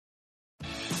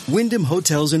Wyndham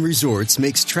Hotels and Resorts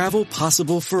makes travel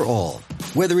possible for all.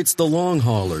 Whether it's the long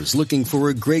haulers looking for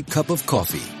a great cup of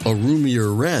coffee, a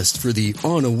roomier rest for the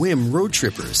on-a-whim road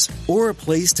trippers, or a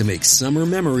place to make summer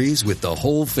memories with the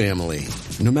whole family.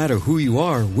 No matter who you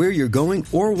are, where you're going,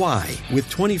 or why, with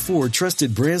 24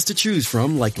 trusted brands to choose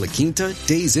from like La Quinta,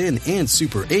 Days Inn, and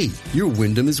Super 8, your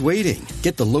Wyndham is waiting.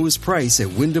 Get the lowest price at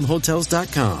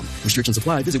WyndhamHotels.com. Restrictions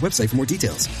apply. Visit website for more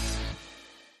details.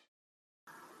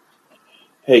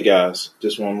 Hey guys,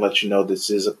 just want to let you know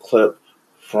this is a clip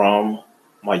from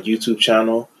my YouTube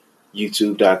channel,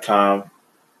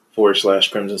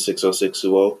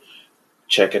 youtube.com/Crimson60620.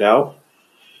 Check it out.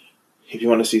 If you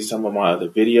want to see some of my other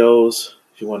videos,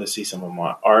 if you want to see some of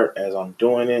my art as I'm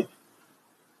doing it,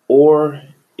 or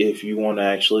if you want to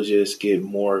actually just get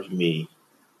more of me,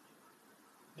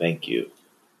 thank you.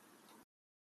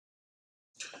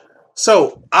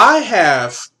 So I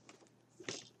have,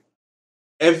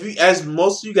 as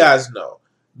most of you guys know,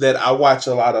 that I watch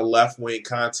a lot of left-wing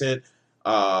content,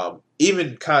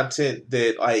 even content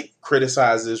that like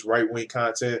criticizes right-wing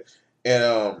content,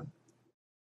 and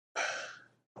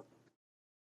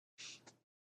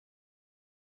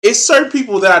it's certain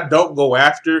people that I don't go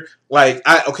after. Like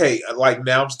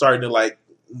now I'm starting to like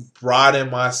broaden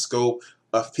my scope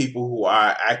of people who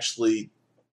I actually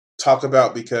talk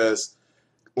about, because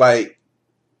like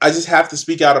I just have to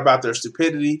speak out about their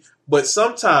stupidity. But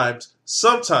sometimes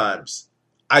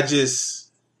I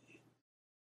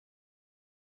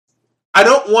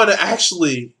don't want to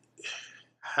actually,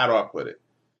 how do I put it?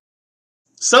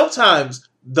 Sometimes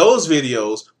those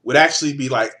videos would actually be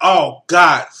like, oh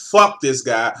God, fuck this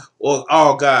guy, or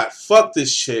oh God, fuck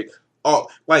this chick. Oh,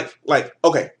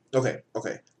 okay.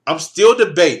 I'm still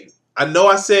debating. I know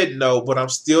I said no, but I'm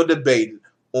still debating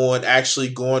on actually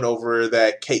going over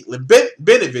that Caitlyn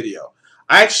Bennett video.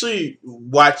 I actually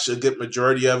watched a good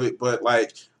majority of it, but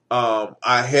I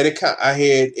had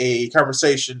a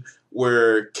conversation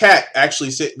where Kat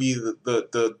actually sent me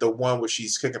the one where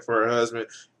she's cooking for her husband,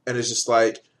 and it's just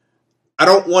like, I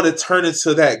don't want to turn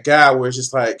into that guy where it's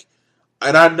just like,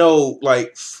 and I know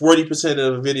like 40%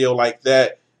 of the video like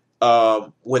that,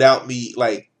 without me,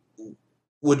 like,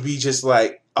 would be just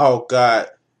like, oh God,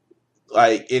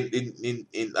 like, in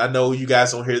I know you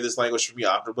guys don't hear this language from me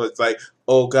often, but it's like,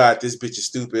 oh God, this bitch is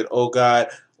stupid. Oh God,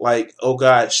 like, oh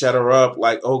God, shut her up.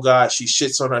 Like, oh God, she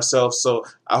shits on herself, so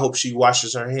I hope she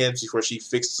washes her hands before she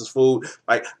fixes food.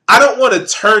 Like, I don't want to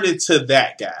turn into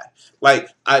that guy.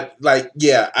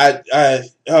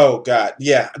 Oh God,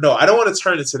 yeah, no, I don't want to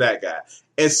turn into that guy.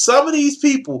 And some of these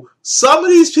people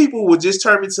would just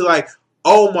turn into like,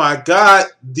 oh my God,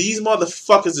 these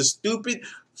motherfuckers are stupid.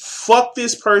 Fuck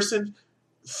this person.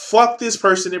 Fuck this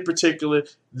person in particular.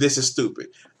 This is stupid.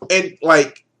 And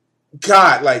like,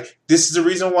 God, like, this is the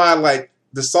reason why, like,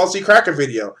 the Salty Cracker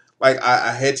video, like,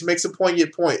 I had to make some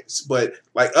poignant points, but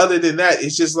like, other than that,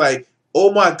 it's just like,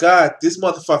 oh my God, this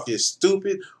motherfucker is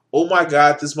stupid. Oh my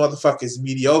God, this motherfucker is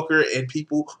mediocre, and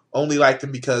people only like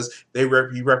him because he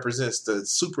represents the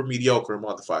super mediocre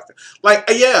motherfucker. Like,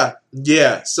 yeah.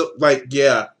 So, like,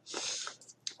 yeah.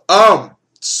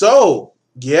 So,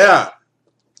 yeah.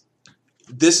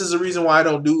 This is the reason why I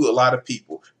don't do a lot of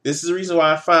people. This is the reason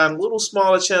why I find little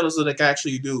smaller channels that can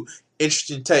actually do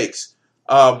interesting takes.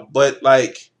 But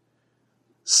like,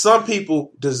 some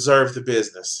people deserve the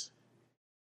business.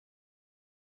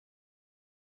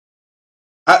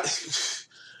 I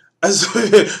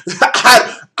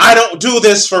don't do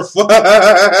this for fun.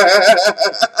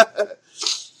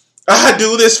 I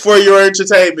do this for your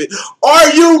entertainment.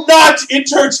 Are you not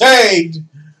entertained?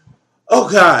 Oh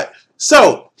God.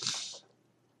 So,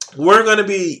 we're going to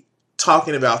be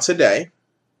talking about today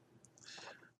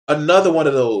another one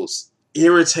of those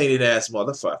irritated ass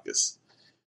motherfuckers.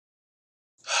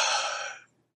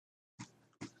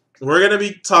 We're going to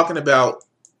be talking about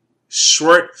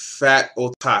short, fat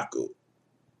otaku.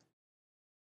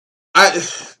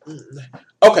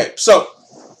 Okay, so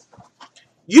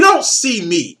you don't see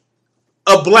me,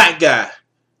 a black guy,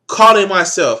 calling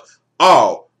myself,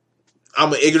 oh,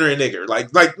 I'm an ignorant nigger.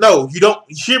 Like, no, you don't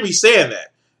hear me saying that.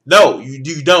 No,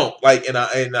 you don't. Like, and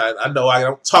I know I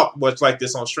don't talk much like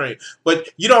this on stream, but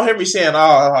you don't hear me saying,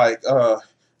 oh,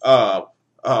 like,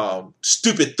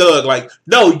 stupid thug. Like,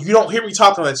 no, you don't hear me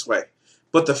talking this way.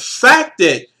 But the fact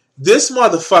that this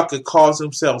motherfucker calls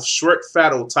himself short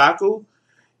fat otaku,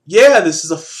 yeah, this is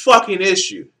a fucking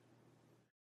issue.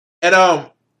 And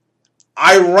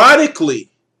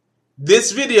ironically,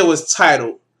 this video is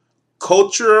titled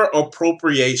 "Cultural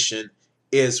Appropriation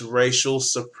is Racial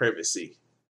Supremacy."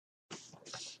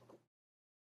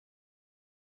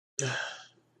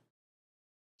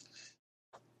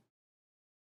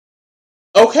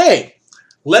 Okay,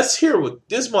 let's hear what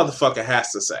this motherfucker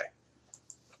has to say.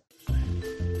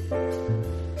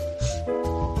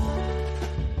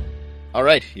 All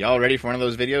right, y'all ready for one of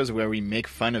those videos where we make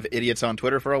fun of idiots on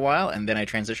Twitter for a while, and then I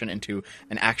transition into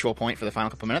an actual point for the final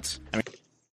couple minutes?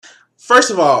 First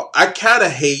of all, I kind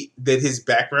of hate that his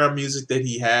background music that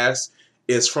he has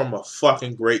is from a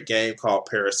fucking great game called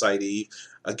Parasite Eve,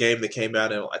 a game that came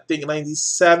out in, I think,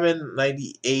 97,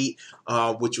 98,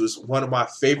 which was one of my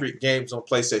favorite games on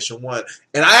PlayStation 1.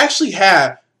 And I actually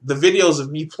have the videos of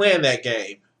me playing that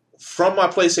game from my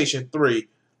PlayStation 3,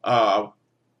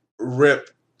 RIP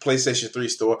PlayStation 3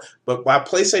 store, but my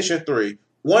PlayStation 3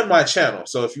 won my channel.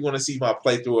 So if you want to see my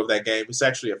playthrough of that game, it's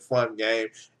actually a fun game,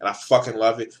 and I fucking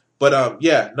love it. But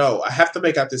yeah, no, I have to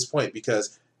make out this point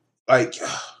because, like,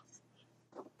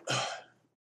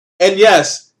 and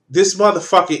yes, this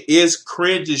motherfucker is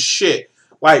cringe as shit.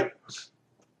 Like,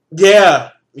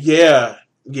 yeah. I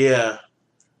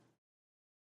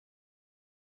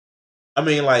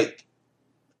mean, like,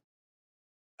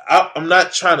 I'm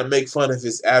not trying to make fun of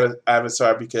his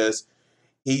avatar because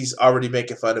he's already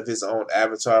making fun of his own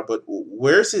avatar. But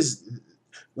where's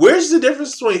the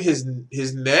difference between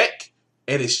his neck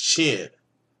and his chin?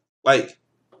 Like,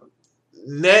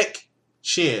 neck,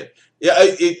 chin. Yeah,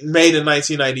 it made in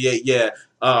 1998. Yeah,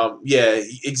 yeah,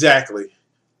 exactly.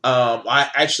 I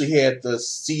actually had the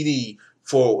CD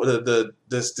for the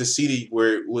CD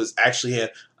where it was actually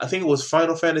had. I think it was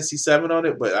Final Fantasy VII on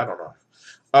it, but I don't know.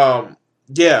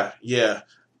 Yeah.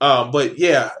 But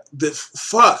yeah,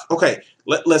 fuck. Okay,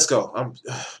 let's go.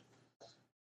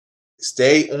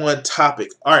 Stay on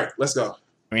topic. All right, let's go.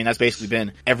 I mean, that's basically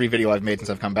been every video I've made since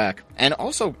I've come back. And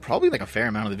also probably like a fair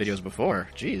amount of the videos before.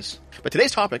 Jeez. But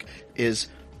today's topic is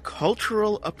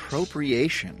cultural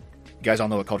appropriation. You guys all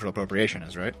know what cultural appropriation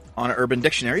is, right? On Urban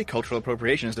Dictionary, cultural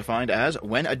appropriation is defined as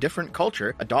when a different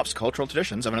culture adopts cultural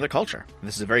traditions of another culture.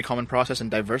 This is a very common process in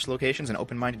diverse locations and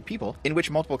open-minded people in which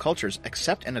multiple cultures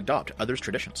accept and adopt others'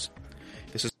 traditions.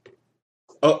 This is...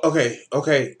 Oh, okay.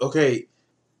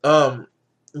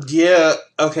 Yeah,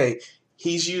 okay.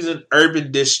 He's using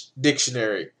Urban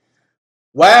Dictionary.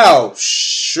 Wow,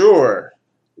 sure.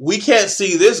 We can't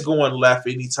see this going left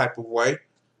any type of way.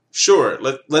 Sure,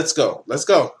 let's go. Let's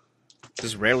go. This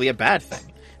is rarely a bad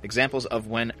thing. Examples of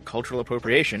when cultural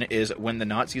appropriation is when the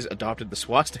Nazis adopted the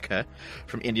swastika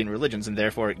from Indian religions and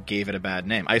therefore gave it a bad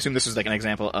name. I assume this is like an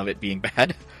example of it being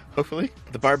bad, hopefully.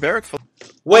 The barbaric...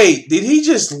 Wait, did he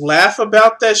just laugh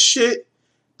about that shit?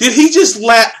 Did he just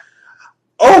laugh?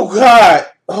 Oh, God.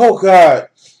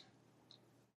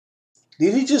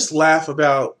 Did he just laugh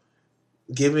about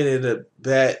giving it a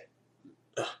bad...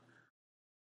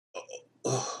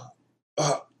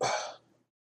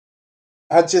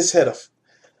 I just had a...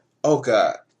 Oh,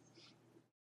 God.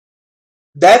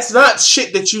 That's not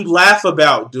shit that you laugh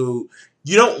about, dude.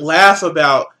 You don't laugh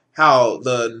about how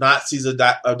the Nazis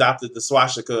adopted the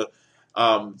swastika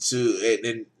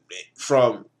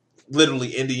from literally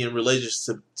Indian religions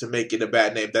to make it a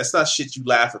bad name. That's not shit you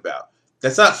laugh about.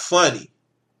 That's not funny.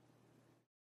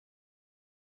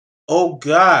 Oh,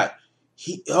 God.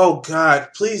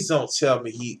 Please don't tell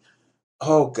me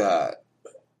oh, God.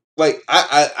 Like,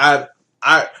 I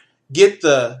get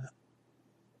the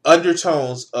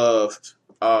undertones of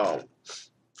covert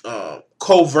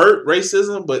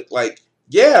racism, but like,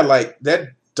 yeah, like that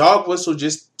dog whistle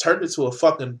just turned into a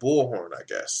fucking bullhorn, I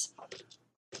guess.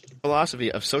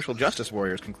 Philosophy of social justice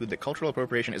warriors conclude that cultural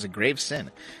appropriation is a grave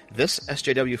sin. This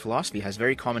SJW philosophy has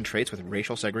very common traits with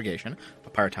racial segregation,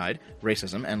 apartheid,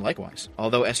 racism, and likewise.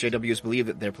 Although SJWs believe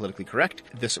that they're politically correct,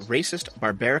 this racist,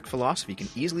 barbaric philosophy can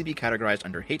easily be categorized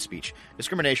under hate speech,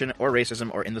 discrimination, or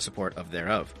racism, or in the support of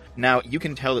thereof. Now, you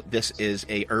can tell that this is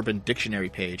a Urban Dictionary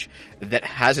page that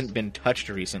hasn't been touched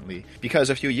recently,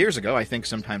 because a few years ago, I think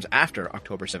sometimes after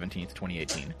October 17th,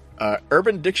 2018,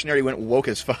 Urban Dictionary went woke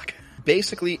as fuck.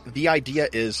 Basically, the idea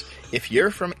is, if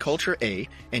you're from culture A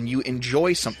and you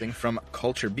enjoy something from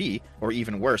culture B, or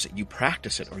even worse, you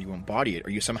practice it, or you embody it,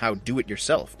 or you somehow do it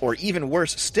yourself, or even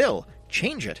worse still,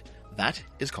 change it, that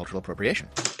is cultural appropriation.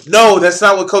 No, that's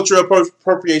not what cultural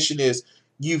appropriation is.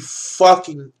 You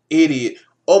fucking idiot.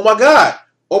 Oh my God.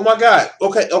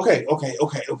 Okay.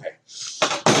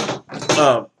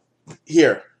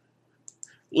 Here.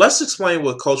 Let's explain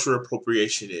what cultural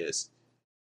appropriation is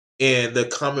in the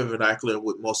common vernacular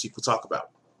what most people talk about.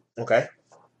 Okay?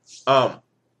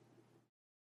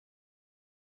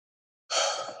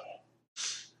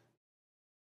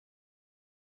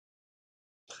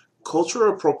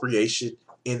 Cultural appropriation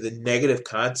in the negative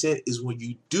content is when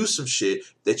you do some shit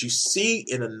that you see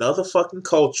in another fucking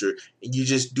culture and you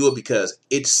just do it because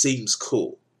it seems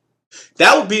cool.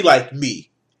 That would be like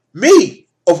me Me,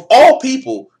 of all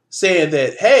people, saying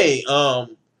that, hey,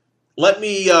 let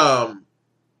me, I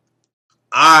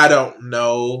don't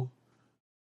know,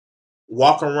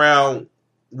 walk around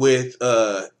with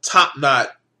a top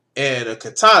knot and a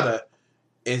katana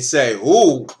and say,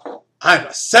 ooh, I'm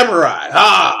a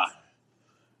samurai,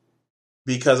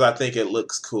 because I think it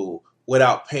looks cool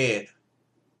without paying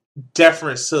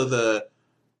deference to the,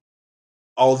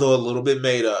 although a little bit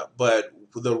made up, but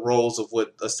the roles of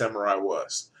what a samurai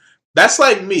was. That's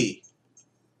like me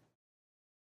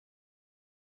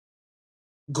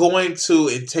going to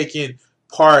and taking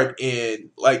part in,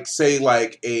 like, say,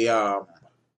 like a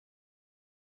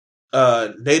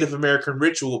Native American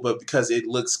ritual, but because it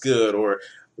looks good, or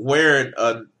wearing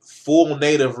a full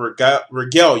Native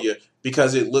regalia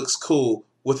because it looks cool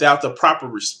without the proper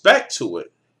respect to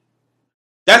it.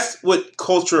 That's what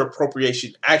cultural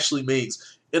appropriation actually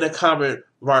means in a common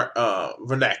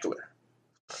vernacular.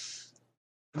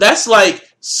 That's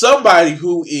like somebody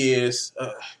who is,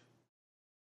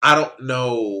 I don't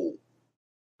know,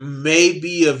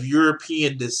 maybe of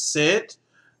European descent,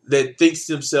 that thinks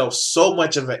themselves so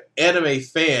much of an anime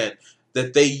fan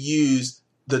that they use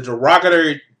the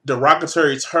derogatory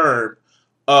term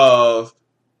of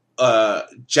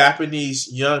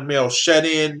Japanese young male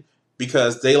shut-in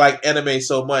because they like anime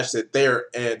so much that they're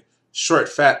an short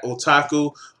fat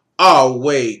otaku. Oh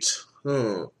wait,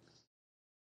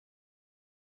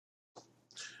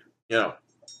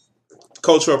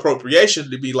 cultural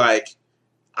appropriation to be like,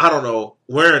 I don't know,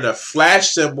 wearing a flash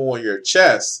symbol on your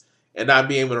chest and not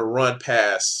being able to run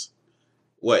past,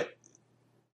 what,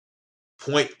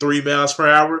 0.3 miles per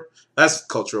hour? That's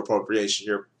cultural appropriation.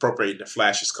 You're appropriating the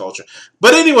Flash's culture.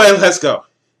 But anyway, let's go.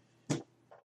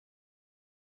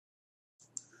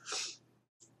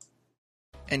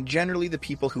 And generally the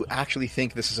people who actually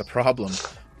think this is a problem,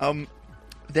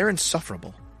 they're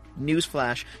insufferable.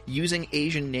 Newsflash, using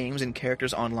Asian names and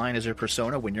characters online as your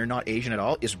persona when you're not Asian at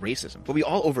all is racism. But we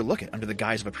all overlook it under the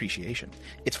guise of appreciation.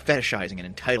 It's fetishizing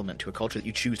an entitlement to a culture that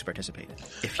you choose to participate in.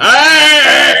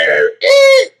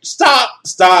 Stop.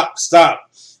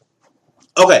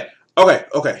 Okay.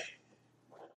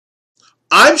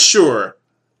 I'm sure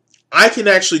I can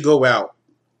actually go out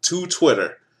to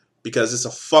Twitter because it's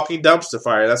a fucking dumpster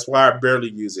fire. That's why I barely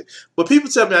use it. But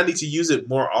people tell me I need to use it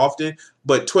more often,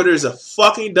 but Twitter is a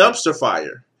fucking dumpster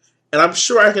fire. And I'm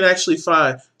sure I can actually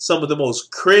find some of the most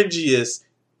cringiest,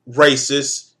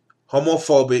 racist,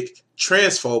 homophobic,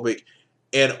 transphobic,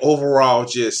 and overall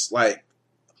just like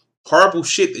horrible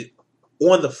shit that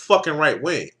on the fucking right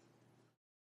wing.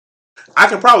 I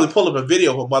can probably pull up a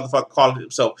video of a motherfucker calling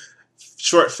himself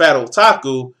short fat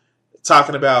otaku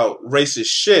talking about racist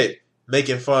shit,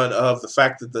 making fun of the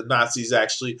fact that the Nazis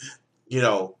actually,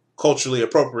 culturally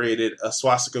appropriated a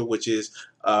swastika, which is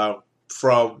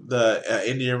from the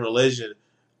Indian religion,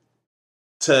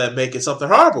 to make it something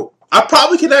horrible. I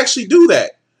probably can actually do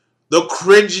that. The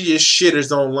cringiest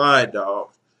shitters online, dog.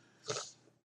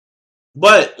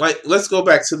 But, let's go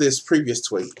back to this previous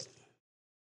tweet.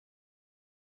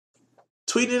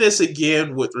 Tweeting this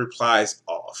again with replies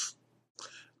off.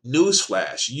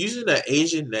 Newsflash, using an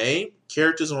Asian name,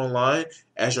 characters online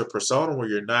as your persona when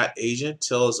you're not Asian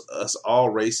tells us all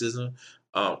racism.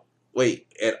 When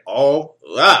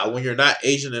you're not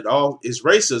Asian at all is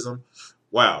racism.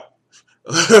 Wow.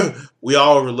 We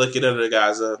all overlook it under the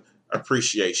guise of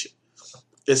appreciation.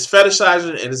 It's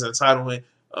fetishizing and it's entitlement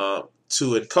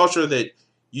to a culture that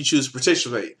you choose to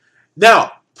participate.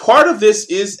 Now, part of this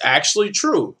is actually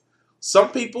true.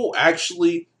 Some people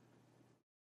actually,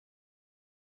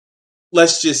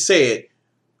 let's just say it,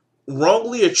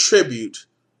 wrongly attribute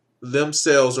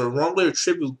themselves or wrongly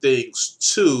attribute things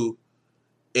to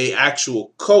a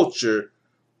actual culture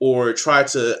or try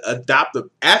to adopt the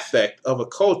affect of a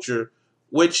culture,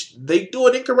 which they do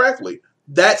it incorrectly.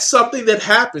 That's something that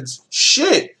happens.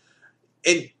 Shit.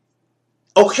 And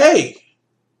okay,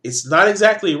 it's not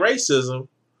exactly racism,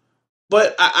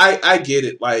 but I get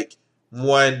it. Like,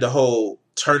 when the whole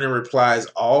turning replies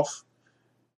off,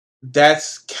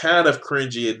 that's kind of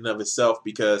cringy in and of itself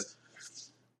because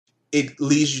it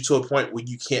leads you to a point where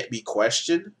you can't be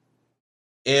questioned.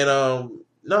 And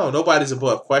no, nobody's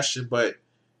above question, but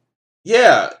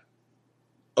yeah,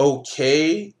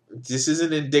 okay, this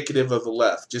isn't indicative of the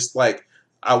left. Just like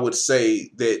I would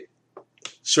say that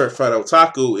short fat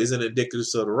otaku isn't indicative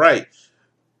of the right,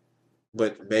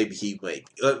 but maybe he may.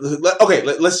 Okay,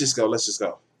 let's just go.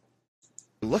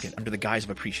 Look at under the guise of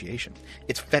appreciation.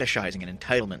 It's fetishizing an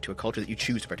entitlement to a culture that you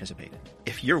choose to participate in.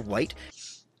 If you're white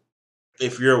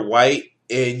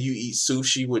and you eat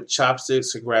sushi with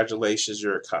chopsticks, congratulations,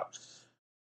 you're a cop.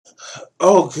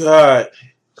 Oh God.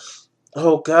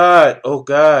 Oh God. Oh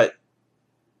God.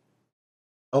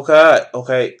 Oh God.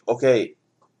 Okay. Okay.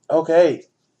 Okay.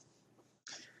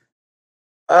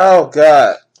 Oh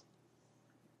God.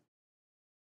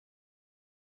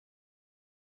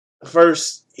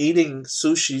 First, eating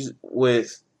sushi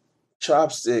with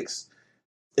chopsticks,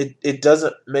 it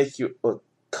doesn't make you a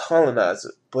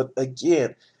colonizer. But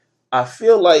again, I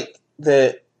feel like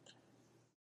that.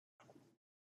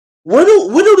 Where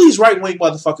do these right wing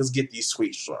motherfuckers get these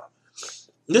tweets from?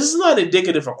 This is not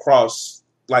indicative across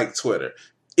like Twitter.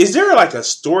 Is there like a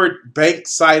stored bank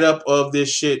site up of this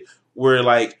shit where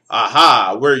like,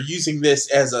 aha, we're using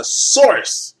this as a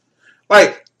source?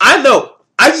 Like, I know.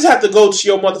 I just have to go to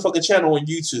your motherfucking channel on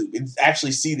YouTube and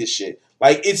actually see this shit.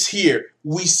 Like, it's here.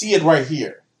 We see it right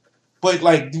here. But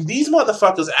like, do these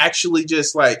motherfuckers actually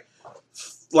just do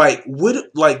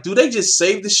they just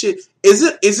save the shit? Is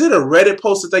it a Reddit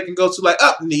post that they can go to like,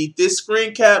 need this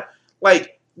screen cap?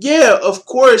 Like, yeah, of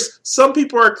course, some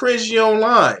people are cringy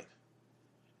online.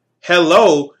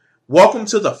 Hello, welcome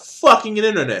to the fucking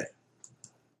internet.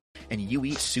 And you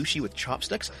eat sushi with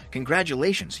chopsticks?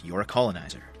 Congratulations, you're a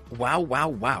colonizer. Wow, wow,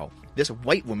 wow. This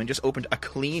white woman just opened a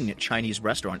clean Chinese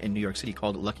restaurant in New York City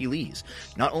called Lucky Lee's.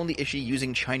 Not only is she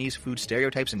using Chinese food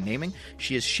stereotypes in naming,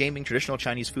 she is shaming traditional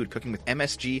Chinese food cooking with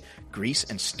MSG, grease,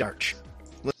 and starch.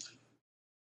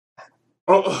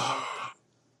 Oh.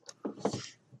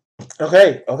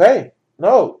 Okay.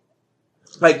 No.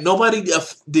 Like, nobody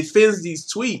defends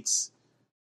these tweets.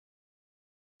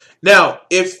 Now,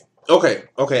 okay,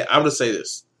 I'm going to say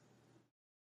this.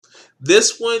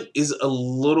 This one is a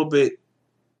little bit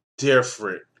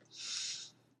different.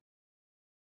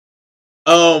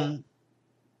 I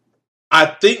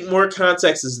think more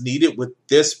context is needed with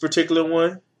this particular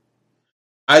one.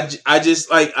 I just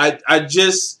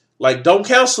don't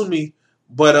counsel me,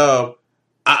 but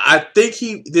I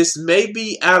think this may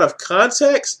be out of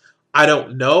context. I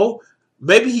don't know.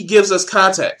 Maybe he gives us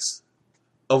context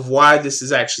of why this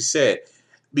is actually said,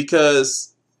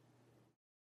 because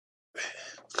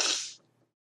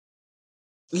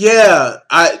yeah,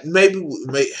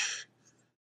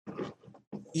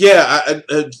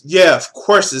 yeah, of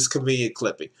course it's convenient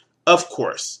clipping, of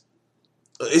course,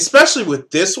 especially with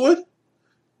this one.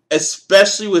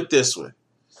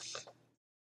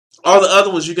 All the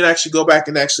other ones you can actually go back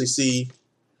and actually see.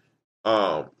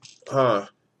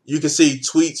 You can see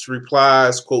tweets,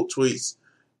 replies, quote tweets,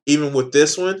 even with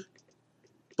this one.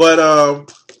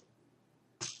 But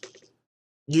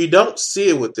you don't see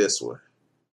it with this one.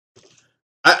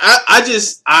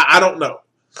 I don't know.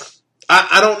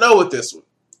 I don't know with this one.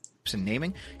 In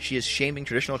naming, she is shaming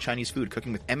traditional Chinese food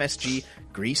cooking with MSG,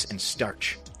 grease, and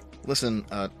starch. Listen,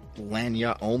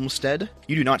 Lanya Olmsted,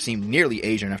 you do not seem nearly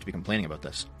Asian enough to be complaining about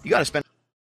this. You gotta spend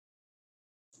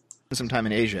some time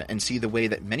in Asia and see the way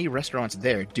that many restaurants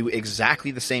there do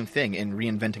exactly the same thing in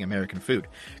reinventing American food,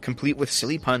 complete with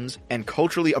silly puns and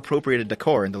culturally appropriated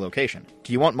decor in the location.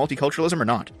 Do you want multiculturalism or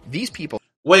not? These people...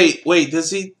 Wait,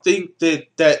 does he think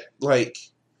that like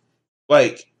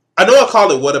I know I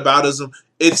call it whataboutism.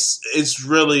 It's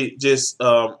really just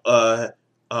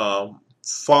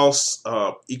false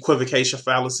equivocation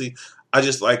fallacy. I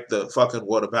just like the fucking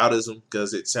whataboutism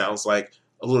because it sounds like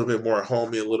a little bit more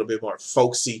homey, a little bit more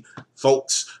folksy,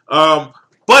 folks.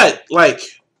 But like,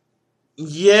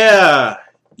 yeah.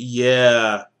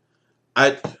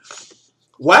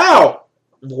 Wow.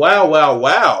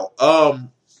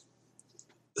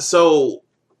 So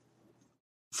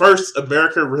first,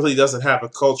 America really doesn't have a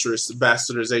culture. It's the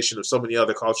bastardization of so many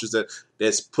other cultures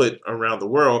that's put around the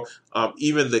world.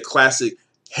 Even the classic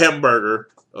hamburger,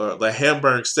 the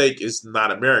Hamburg steak, is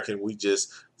not American. We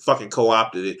just fucking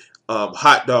co-opted it.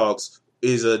 Hot dogs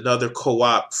is another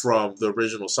co-op from the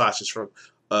original sausage from,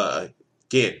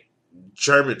 again,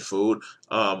 German food,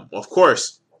 of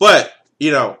course. But,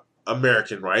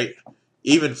 American, right?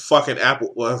 Even fucking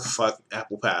fucking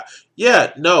apple pie.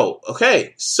 Yeah, no.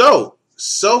 Okay, so.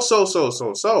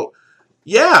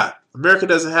 Yeah, America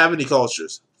doesn't have any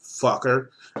cultures. Fucker.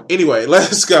 Anyway,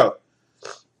 let's go.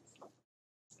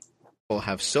 People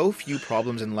have so few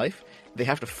problems in life, they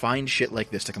have to find shit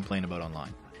like this to complain about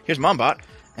online. Here's Mombot,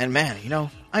 and man,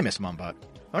 I miss Mombot.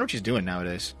 I wonder what she's doing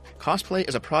nowadays. Cosplay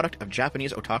is a product of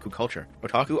Japanese otaku culture.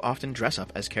 Otaku often dress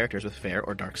up as characters with fair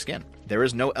or dark skin. There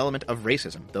is no element of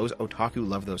racism. Those otaku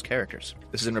love those characters.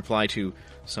 This is in reply to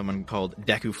someone called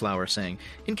Deku Flower saying,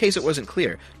 in case it wasn't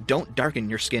clear, don't darken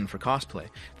your skin for cosplay.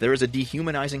 There is a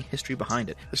dehumanizing history behind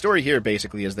it. The story here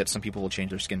basically is that some people will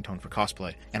change their skin tone for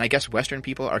cosplay. And I guess Western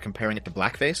people are comparing it to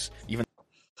blackface, even...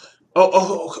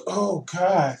 Oh,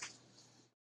 God.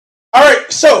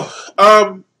 Alright, so,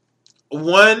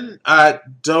 one, I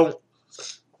don't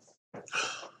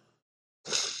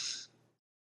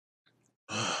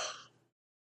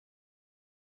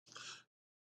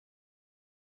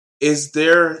is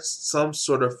there some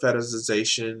sort of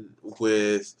fetishization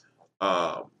with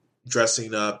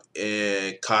dressing up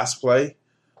in cosplay?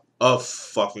 Of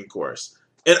fucking course.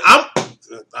 And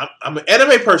I'm an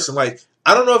anime person. Like,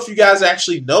 I don't know if you guys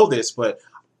actually know this, but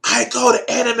I go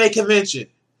to anime convention.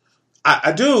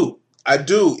 I do. I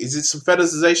do. Is it some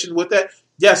fetishization with that?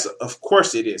 Yes, of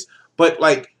course it is. But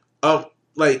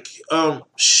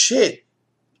shit.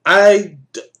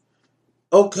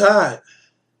 Oh God.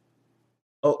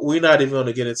 Oh, we're not even going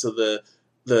to get into the.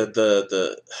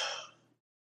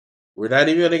 We're not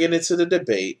even going to get into the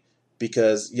debate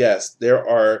because yes, there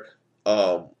are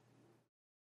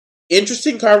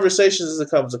interesting conversations as it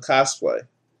comes to cosplay.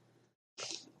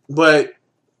 But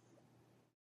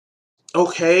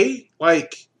okay,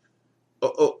 like,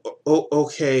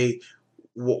 okay,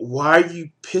 why are you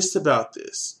pissed about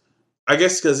this? I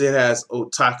guess because it has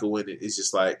otaku in it. It's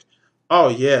just like, oh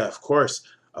yeah, of course,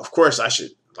 I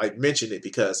should like mention it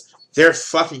because they're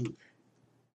fucking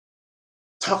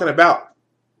talking about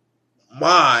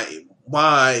my.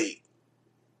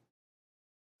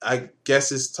 I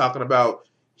guess it's talking about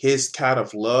his kind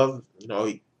of love. You know,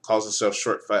 he calls himself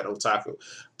short fat otaku.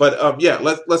 But yeah,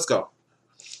 let's go.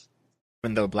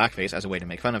 Even though blackface as a way to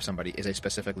make fun of somebody is a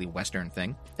specifically Western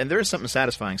thing, and there is something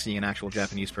satisfying seeing an actual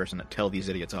Japanese person tell these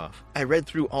idiots off. I read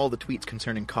through all the tweets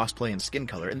concerning cosplay and skin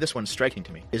color, and this one's striking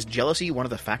to me. Is jealousy one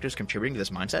of the factors contributing to this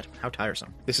mindset? How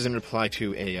tiresome. This is in reply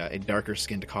to a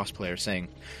darker-skinned cosplayer saying,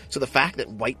 so the fact that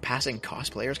white-passing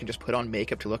cosplayers can just put on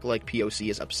makeup to look like POC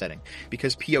is upsetting,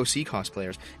 because POC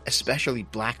cosplayers, especially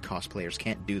black cosplayers,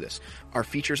 can't do this. Our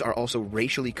features are also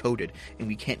racially coded, and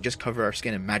we can't just cover our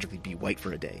skin and magically be white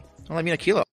for a day. Well, I mean, a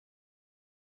kilo.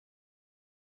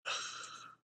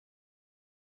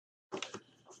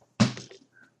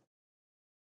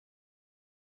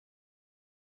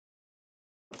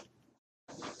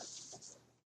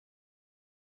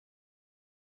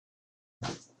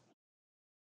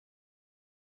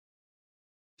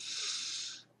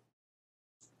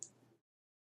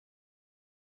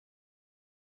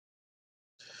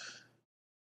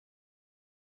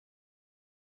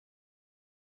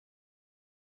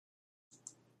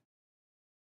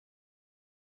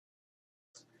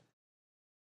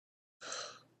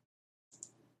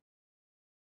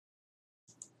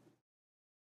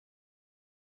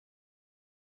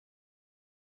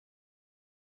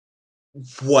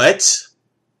 What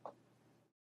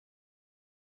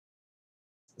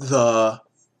the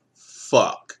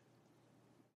fuck?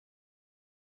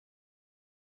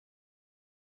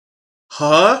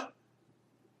 Huh?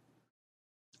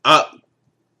 Uh,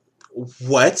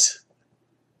 what?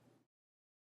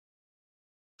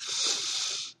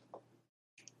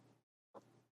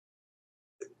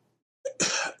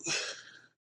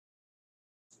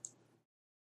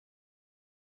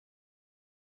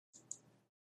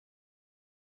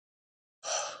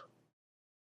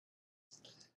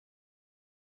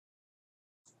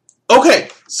 Okay,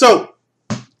 so,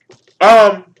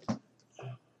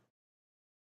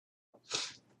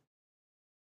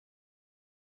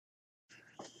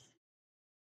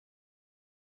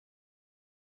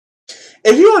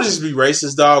 if you want to just be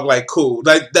racist, dog, like cool,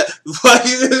 like that,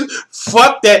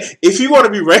 fuck that. If you want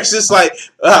to be racist, like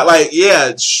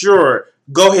yeah, sure,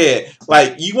 go ahead.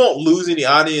 Like you won't lose any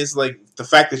audience. Like the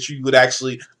fact that you would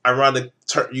actually, I run the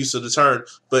use of the term,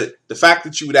 but the fact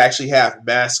that you would actually have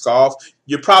mask off,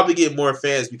 you'll probably get more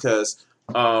fans because,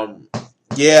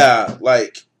 yeah,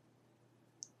 like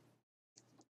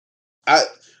I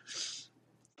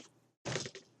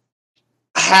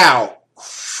how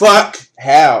fuck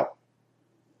how.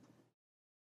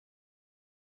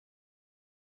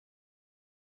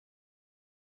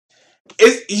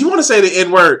 You want to say the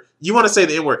N word? You want to say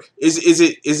the N word? Is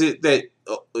it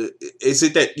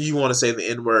that you want to say the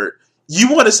N word?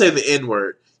 You want to say the N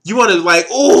word? You want to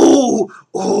like ooh.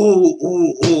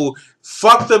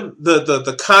 Fuck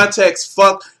the context.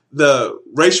 Fuck the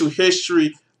racial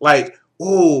history. Like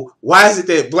ooh, why is it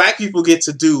that black people get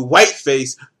to do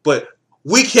whiteface, but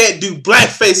we can't do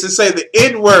blackface and say the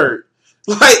N word?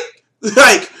 Like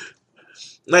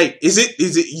like, is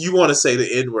it you want to say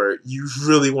the N word? You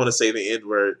really want to say the N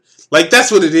word? Like,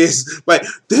 that's what it is. Like,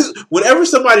 this, whenever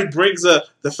somebody brings up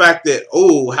the fact that,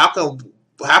 oh, how come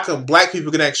black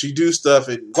people can actually do stuff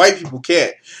and white people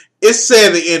can't? It's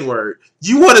saying the N word.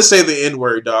 You want to say the N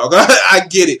word, dog. I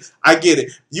get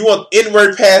it. You want N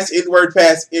word pass, N word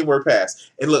pass, N word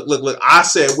pass. And look, I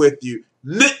said with you.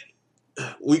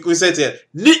 We said that.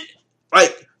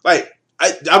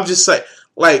 I'm just saying,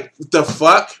 like, the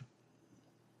fuck?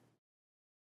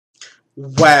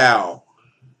 Wow.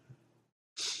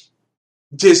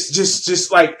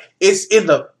 just like it's in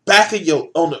the back of your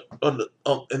in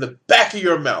the back of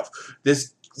your mouth.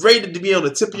 That's ready to be on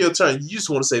the tip of your tongue. You just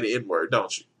want to say the N-word,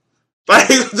 don't you? Like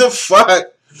the fuck?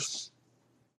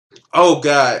 Oh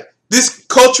God, this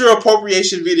cultural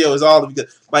appropriation video is all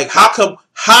because like how come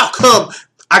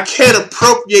I can't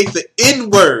appropriate the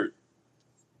N-word?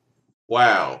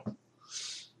 Wow.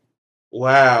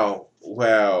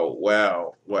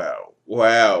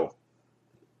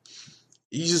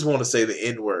 You just want to say the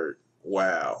N-word.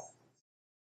 Wow.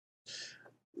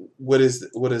 What is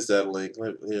that link?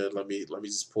 Let me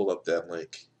just pull up that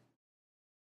link.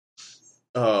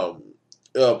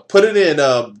 Put it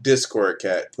in Discord,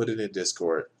 Cat. Put it in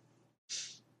Discord.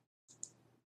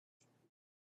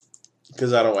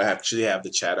 Because I don't actually have the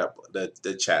chat up,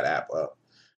 the chat app up.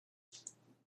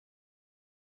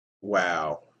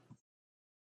 Wow.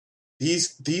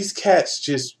 These cats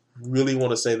just really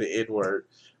want to say the N-word.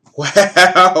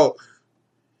 Wow.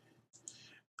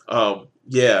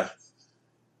 Yeah.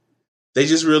 They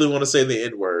just really want to say the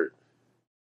N-word.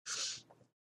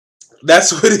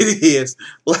 That's what it is.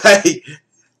 Like,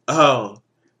 wow.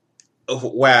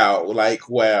 Like,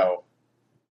 wow.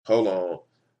 Hold on.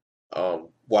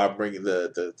 While I'm bringing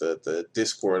the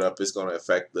Discord up, it's going to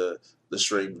affect the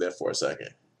stream there for a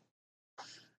second.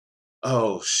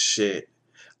 Oh, shit.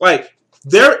 Like,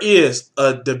 there is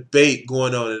a debate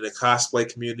going on in the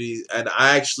cosplay community, and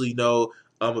I actually know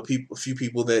a few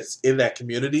people that's in that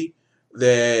community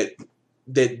that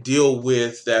deal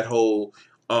with that whole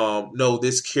no,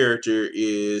 this character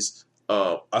is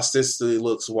ostensibly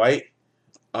looks white,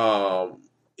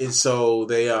 and so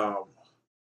the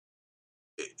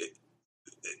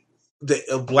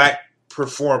black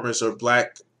performers or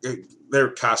they're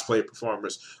cosplay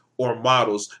performers or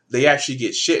models, they actually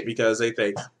get shit because they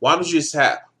think, why don't you just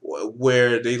have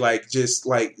where they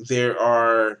there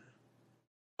are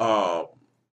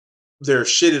they're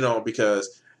shitting on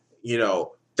because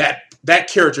that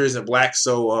character isn't black,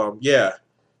 so yeah.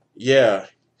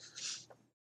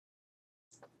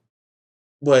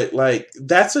 But like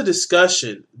that's a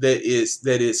discussion that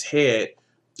is had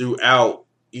throughout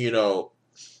the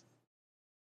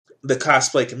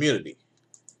cosplay community.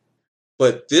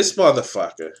 But this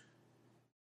motherfucker,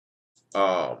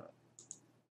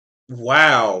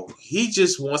 wow, he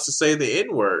just wants to say the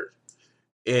N-word.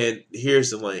 And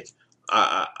here's the link.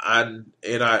 I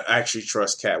actually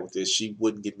trust Kat with this. She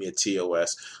wouldn't give me a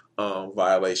TOS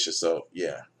violation. So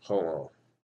yeah, hold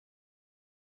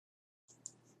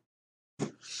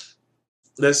on.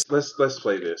 Let's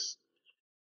play this.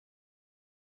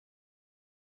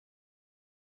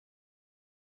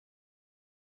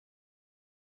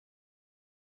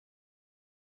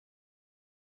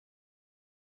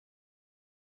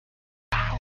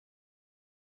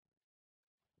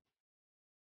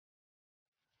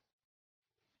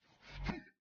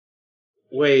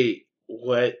 Wait,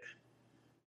 what?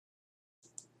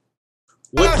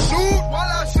 What? While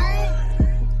I shoot.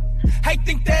 I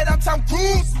think that I'm Tom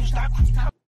Cruise.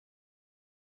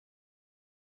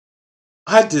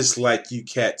 I dislike you,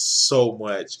 Kat, so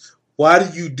much. Why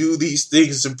do you do these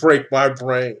things to break my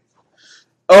brain?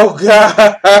 Oh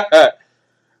God!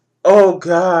 Oh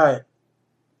God!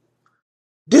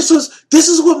 This is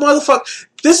what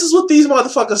these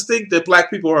motherfuckers think that black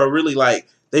people are really like.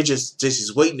 They just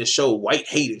waiting to show white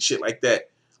hate and shit like that.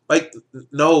 Like,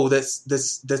 no,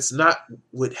 that's not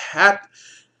what happened.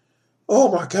 Oh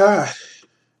my God!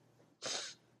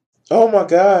 Oh my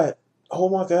God! Oh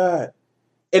my God!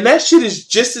 And that shit is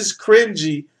just as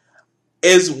cringy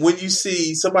as when you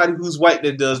see somebody who's white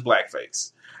that does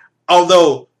blackface.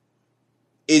 Although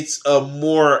it's a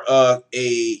more of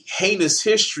a heinous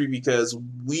history because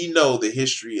we know the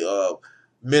history of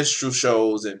minstrel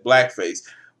shows and blackface.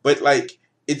 But like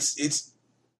it's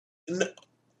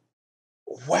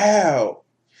wow.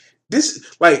 This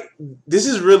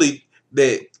is really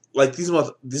that like these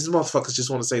motherfuckers just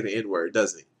want to say the N-word,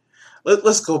 doesn't it?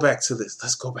 Let's go back to this.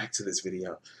 Let's go back to this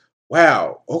video.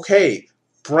 Wow. Okay.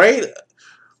 Brain.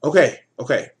 Okay.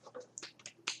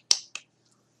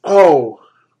 Oh.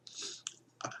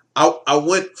 I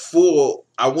went for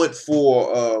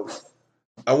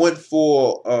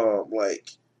like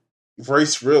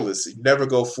race realist. You never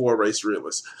go for race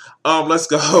realist. Let's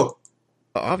go.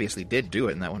 Obviously did do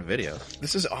it in that one video.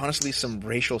 This is honestly some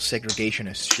racial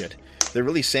segregationist shit. They're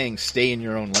really saying stay in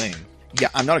your own lane. Yeah,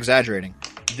 I'm not exaggerating.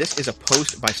 This is a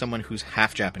post by someone who's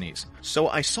half Japanese. So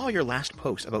I saw your last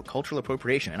post about cultural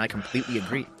appropriation, and I completely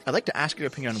agree. I'd like to ask your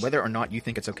opinion on whether or not you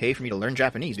think it's okay for me to learn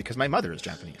Japanese because my mother is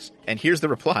Japanese. And here's the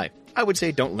reply. I would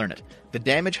say don't learn it. The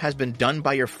damage has been done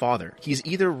by your father. He's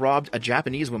either robbed a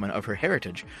Japanese woman of her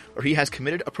heritage, or he has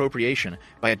committed appropriation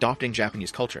by adopting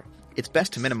Japanese culture. It's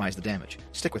best to minimize the damage.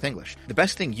 Stick with English. The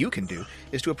best thing you can do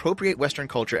is to appropriate Western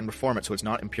culture and reform it so it's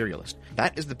not imperialist.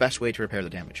 That is the best way to repair the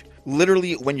damage.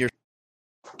 Literally, when you're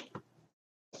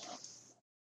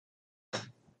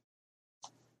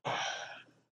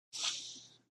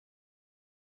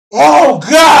Oh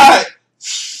God!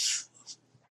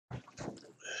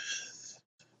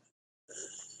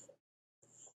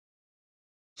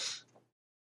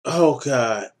 Oh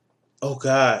God! Oh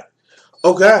God!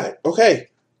 Oh God!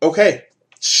 Okay.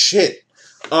 Shit.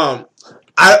 I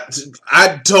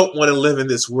don't want to live in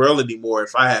this world anymore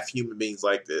if I have human beings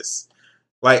like this.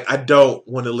 Like, I don't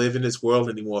want to live in this world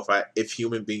anymore if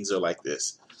human beings are like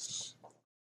this.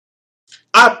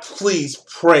 I please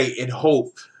pray and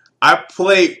hope. I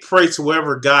pray to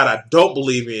whoever God I don't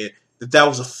believe in that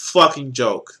was a fucking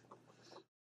joke.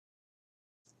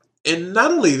 And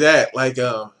not only that, like,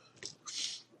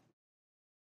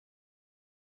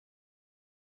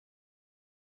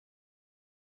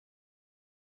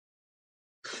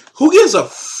 who gives a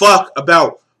fuck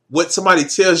about what somebody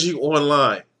tells you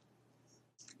online?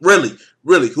 Really,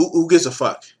 who gives a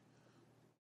fuck?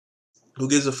 Who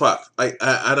gives a fuck? Like,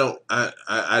 I don't,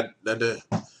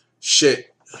 shit.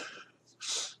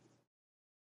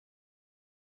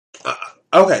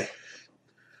 Okay,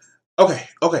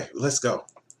 let's go.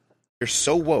 You're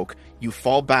so woke, you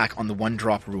fall back on the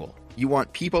one-drop rule. You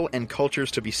want people and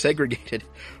cultures to be segregated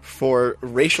for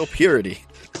racial purity.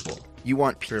 You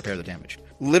want to repair the damage.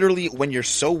 Literally, when you're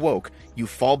so woke, you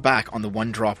fall back on the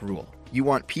one-drop rule. You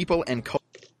want people and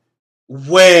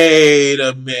Wait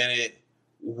a minute.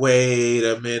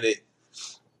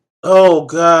 Oh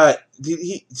God, did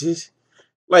he just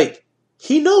like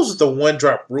he knows what the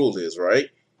one-drop rule is, right?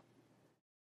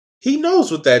 He knows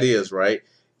what that is, right?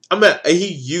 I mean, he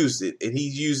used it, and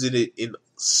he's using it in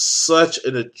such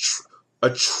an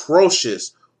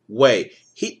atrocious way.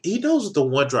 He knows what the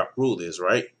one-drop rule is,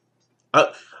 right?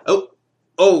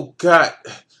 Oh God.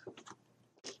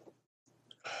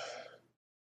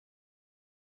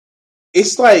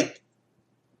 It's like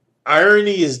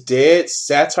irony is dead,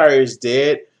 satire is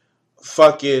dead,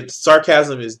 fucking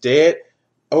sarcasm is dead.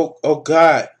 Oh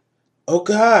God.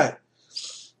 Okay,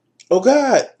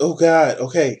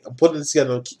 I'm putting this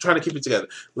together. I'm trying to keep it together.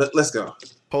 Let's go.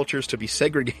 cultures to be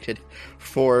segregated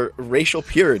for racial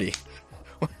purity.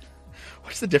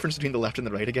 What's the difference between the left and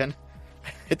the right again?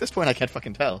 At this point, I can't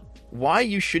fucking tell. Why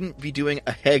you shouldn't be doing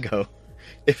a hego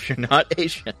if you're not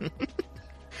Asian?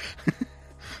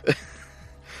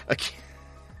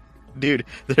 Dude,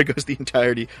 there goes the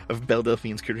entirety of Belle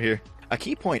Delphine's career. A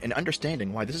key point in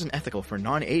understanding why this is unethical for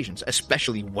non-Asians,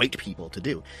 especially white people, to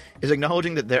do, is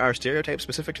acknowledging that there are stereotypes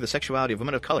specific to the sexuality of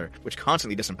women of color, which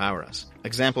constantly disempower us.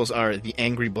 Examples are the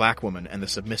angry black woman and the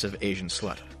submissive Asian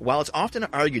slut. While it's often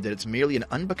argued that it's merely an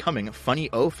unbecoming, funny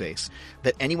O-face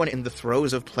that anyone in the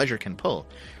throes of pleasure can pull,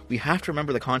 we have to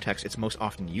remember the context it's most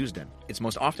often used in. It's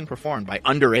most often performed by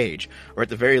underage, or at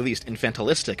the very least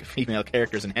infantilistic female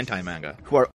characters in hentai manga,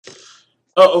 who are...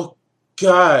 Oh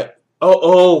God.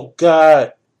 Oh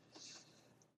God.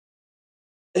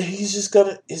 He's just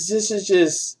gonna... Is this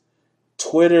just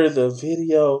Twitter, the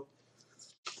video?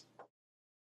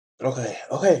 Okay.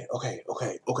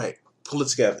 Pull it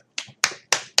together.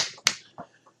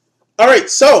 Alright,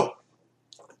 so...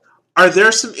 Are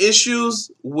there some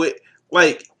issues with...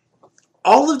 Like...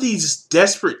 All of these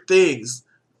desperate things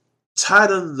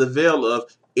tied under the veil of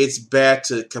it's bad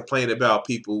to complain about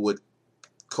people with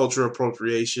cultural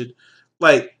appropriation.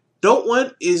 Like, no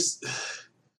one is...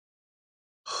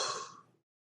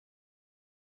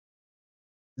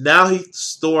 Now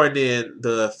he's throwing in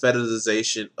the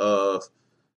fetishization of...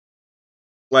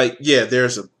 Like, yeah,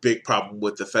 there's a big problem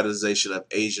with the fetishization of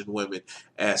Asian women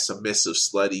as submissive,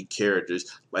 slutty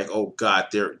characters. Like, oh God,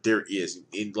 there is.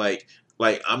 And like,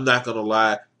 I'm not gonna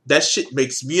lie, that shit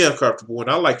makes me uncomfortable, and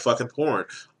I like fucking porn.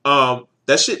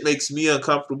 That shit makes me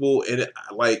uncomfortable, and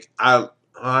like, I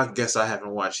guess I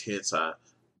haven't watched hentai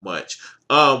much.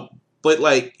 But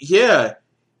like, yeah,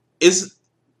 it's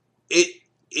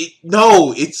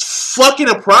fucking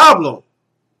a problem.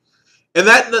 And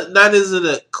that not isn't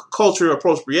a cultural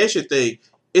appropriation thing.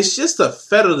 It's just a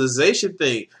fetishization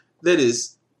thing that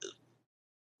is,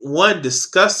 one,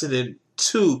 disgusting, and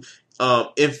two,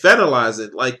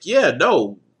 infantilizing. Like, yeah,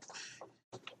 no.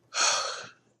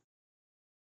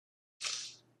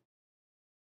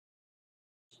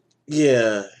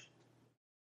 Yeah.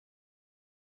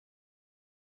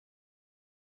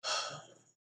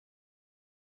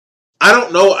 I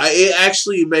don't know. It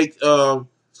actually make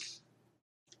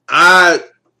I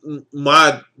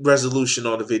my resolution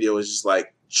on the video is just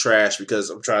like trash because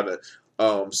I'm trying to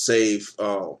save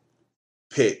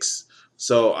pics.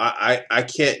 So I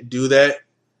can't do that.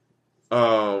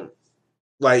 Um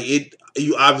like it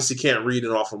you obviously can't read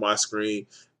it off of my screen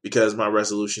because my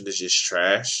resolution is just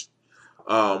trash.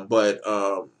 But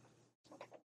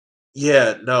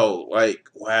yeah, no, like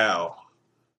wow.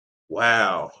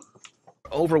 Wow.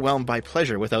 Overwhelmed by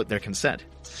pleasure without their consent.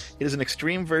 It is an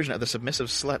extreme version of the submissive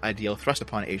slut ideal thrust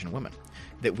upon Asian women,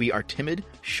 that we are timid,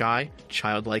 shy,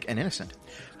 childlike, and innocent,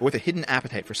 but with a hidden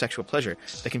appetite for sexual pleasure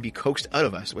that can be coaxed out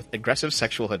of us with aggressive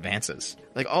sexual advances.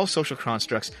 Like all social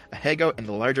constructs, a hag-out in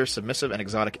the larger submissive and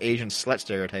exotic Asian slut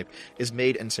stereotype is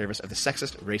made in service of the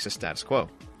sexist, racist status quo.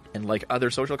 And like other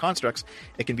social constructs,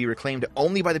 it can be reclaimed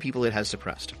only by the people it has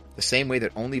suppressed. The same way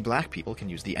that only black people can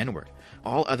use the N-word.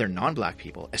 All other non-black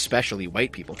people, especially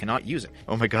white people, cannot use it.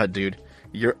 Oh my god, dude.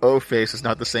 Your O-face is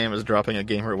not the same as dropping a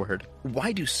gamer word.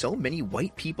 Why do so many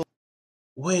white people...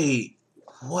 Wait,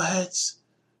 what?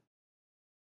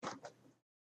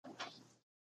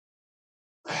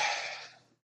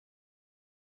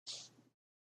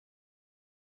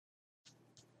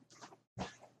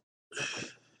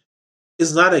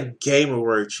 It's not a gamer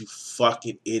word, you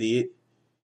fucking idiot.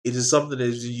 It is something that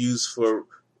is used for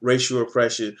racial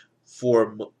oppression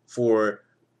for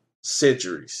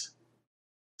centuries.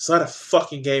 It's not a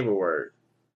fucking gamer word.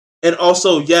 And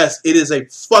also, yes, it is a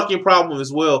fucking problem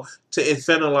as well to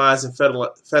infantilize and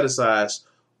fetishize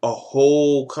a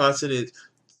whole continent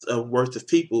worth of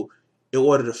people in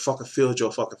order to fucking fill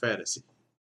your fucking fantasy.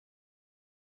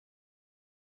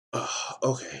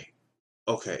 Okay.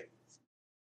 Okay.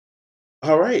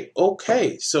 All right.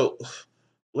 Okay. So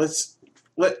let's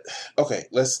let okay,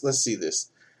 let's see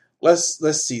this. Let's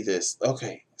see this.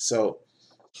 Okay. So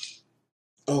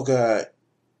oh god.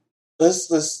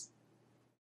 Let's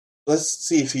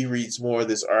see if he reads more of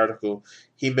this article.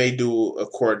 He may do a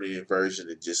coordinated version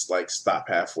and just like stop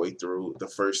halfway through the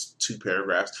first two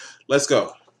paragraphs. Let's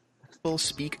go. People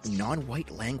speak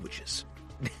non-white languages.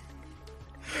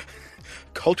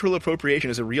 Cultural appropriation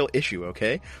is a real issue,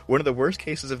 okay? One of the worst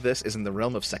cases of this is in the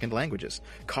realm of second languages.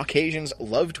 Caucasians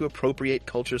love to appropriate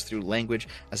cultures through language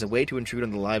as a way to intrude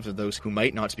on the lives of those who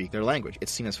might not speak their language.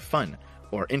 It's seen as fun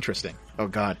or interesting. Oh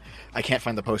god, I can't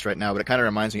find the post right now, but it kind of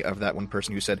reminds me of that one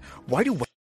person who said, why do...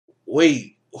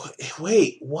 Wait,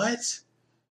 what?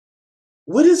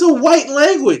 What is a white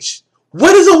language?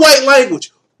 What is a white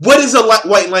language? What is a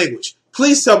white language?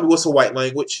 Please tell me what's a white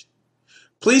language.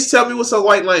 Please tell me what's a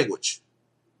white language.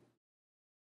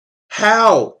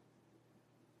 How?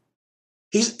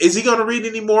 Is he going to read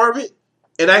any more of it?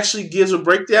 And actually gives a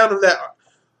breakdown of that.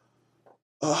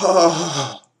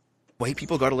 White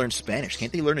people got to learn Spanish.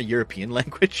 Can't they learn a European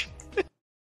language?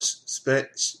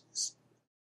 Spanish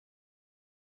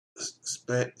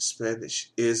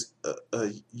is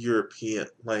a European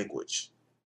language.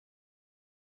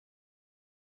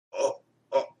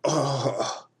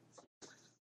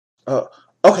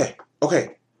 Okay.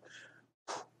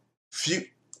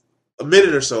 A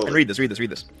minute or so. And read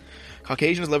this.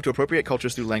 Caucasians love to appropriate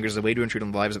cultures through language as a way to intrude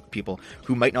on the lives of people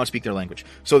who might not speak their language.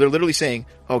 So they're literally saying,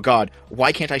 oh god,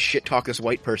 why can't I shit talk this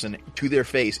white person to their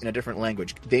face in a different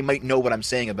language? They might know what I'm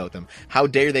saying about them. How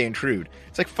dare they intrude?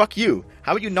 It's like, fuck you.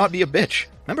 How would you not be a bitch?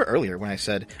 Remember earlier when I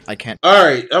said I can't...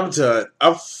 Alright, I'm done.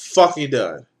 I'm fucking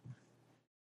done.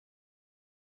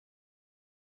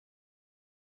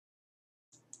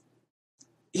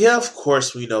 Yeah, of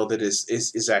course we know that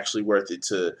it's actually worth it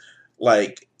to,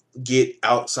 like, get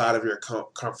outside of your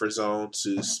comfort zone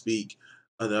to speak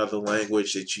another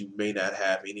language that you may not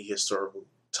have any historical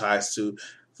ties to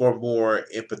for more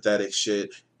empathetic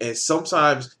shit. And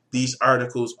sometimes these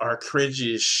articles are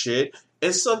cringy as shit.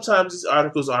 And sometimes these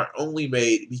articles are only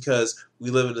made because we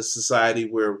live in a society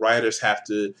where writers have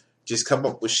to just come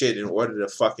up with shit in order to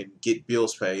fucking get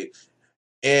bills paid.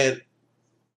 And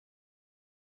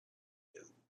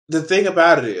the thing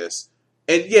about it is,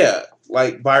 and yeah,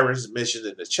 like Byron's mentioned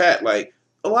in the chat, like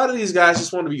a lot of these guys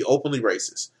just want to be openly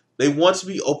racist. They want to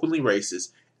be openly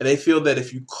racist, and they feel that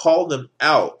if you call them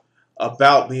out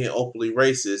about being openly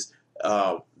racist,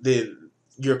 then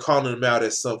you're calling them out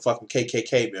as some fucking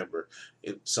KKK member.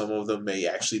 And some of them may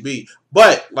actually be,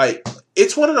 but like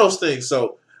it's one of those things.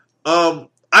 So, I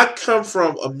come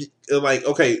from like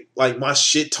my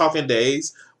shit talking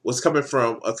days was coming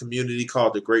from a community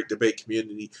called the Great Debate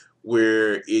Community,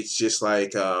 where it's just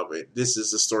like, this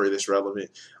is a story that's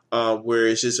relevant, where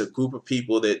it's just a group of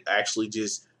people that actually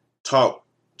just talk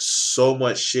so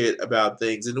much shit about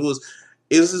things, and it was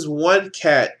this one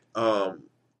cat on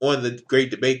the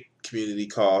Great Debate community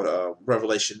called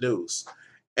Revelation News,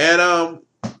 and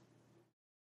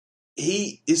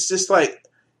it's just like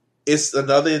it's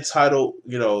another entitled,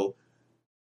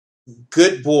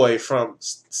 good boy from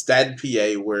Staten,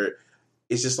 PA, where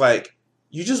it's just like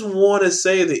you just want to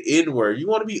say the N word, you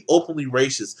want to be openly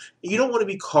racist, and you don't want to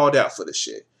be called out for the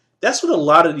shit. That's what a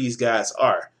lot of these guys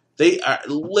are. They are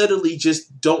literally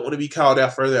just don't want to be called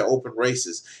out for their open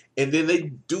racist. And then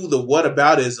they do the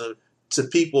whataboutism to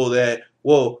people that,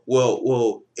 well,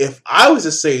 if I was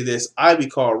to say this, I'd be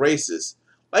called racist.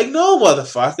 Like, no,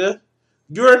 motherfucker.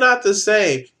 You're not the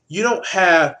same. You don't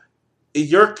have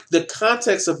the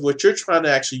context of what you're trying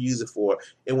to actually use it for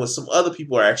and what some other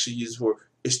people are actually using it for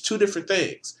is two different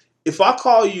things. If I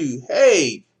call you,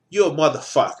 hey, you're a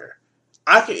motherfucker,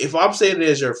 if I'm saying it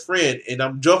as your friend and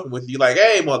I'm joking with you, like,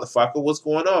 hey, motherfucker, what's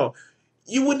going on?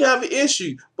 You wouldn't have an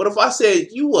issue. But if I said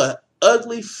you a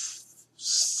ugly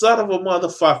son of a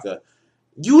motherfucker,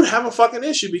 you would have a fucking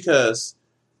issue because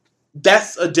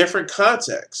that's a different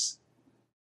context.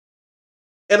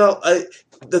 And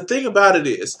the thing about it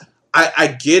is, I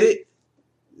get it.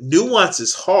 Nuance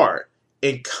is hard,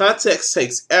 and context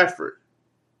takes effort.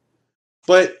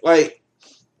 But like,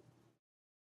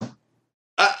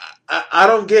 I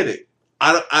don't get it.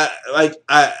 I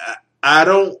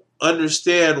don't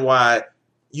understand why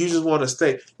you just want to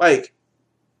stay. Like,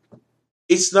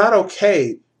 it's not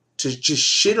okay to just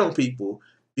shit on people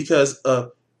because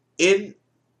of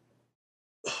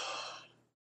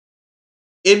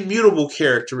immutable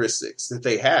characteristics that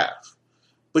they have.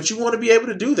 But you want to be able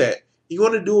to do that. You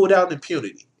want to do it without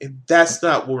impunity. And that's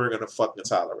not what we're going to fucking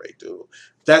tolerate, dude.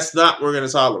 That's not what we're going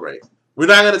to tolerate. We're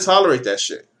not going to tolerate that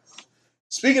shit.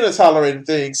 Speaking of tolerating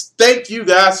things, thank you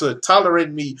guys for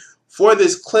tolerating me for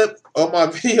this clip on my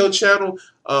video channel.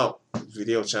 That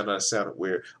sounded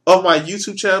weird. Of my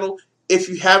YouTube channel. If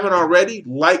you haven't already,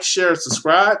 like, share, and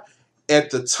subscribe. At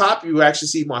the top, you actually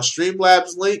see my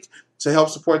Streamlabs link to help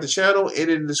support the channel. And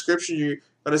in the description, you're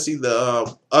going to see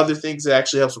the other things that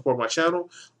actually help support my channel.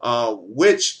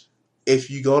 Which, if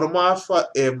you go to my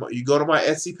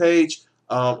Etsy page,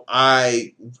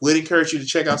 I would encourage you to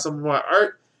check out some of my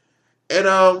art. And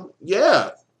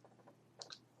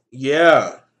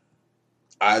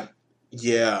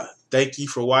thank you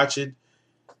for watching.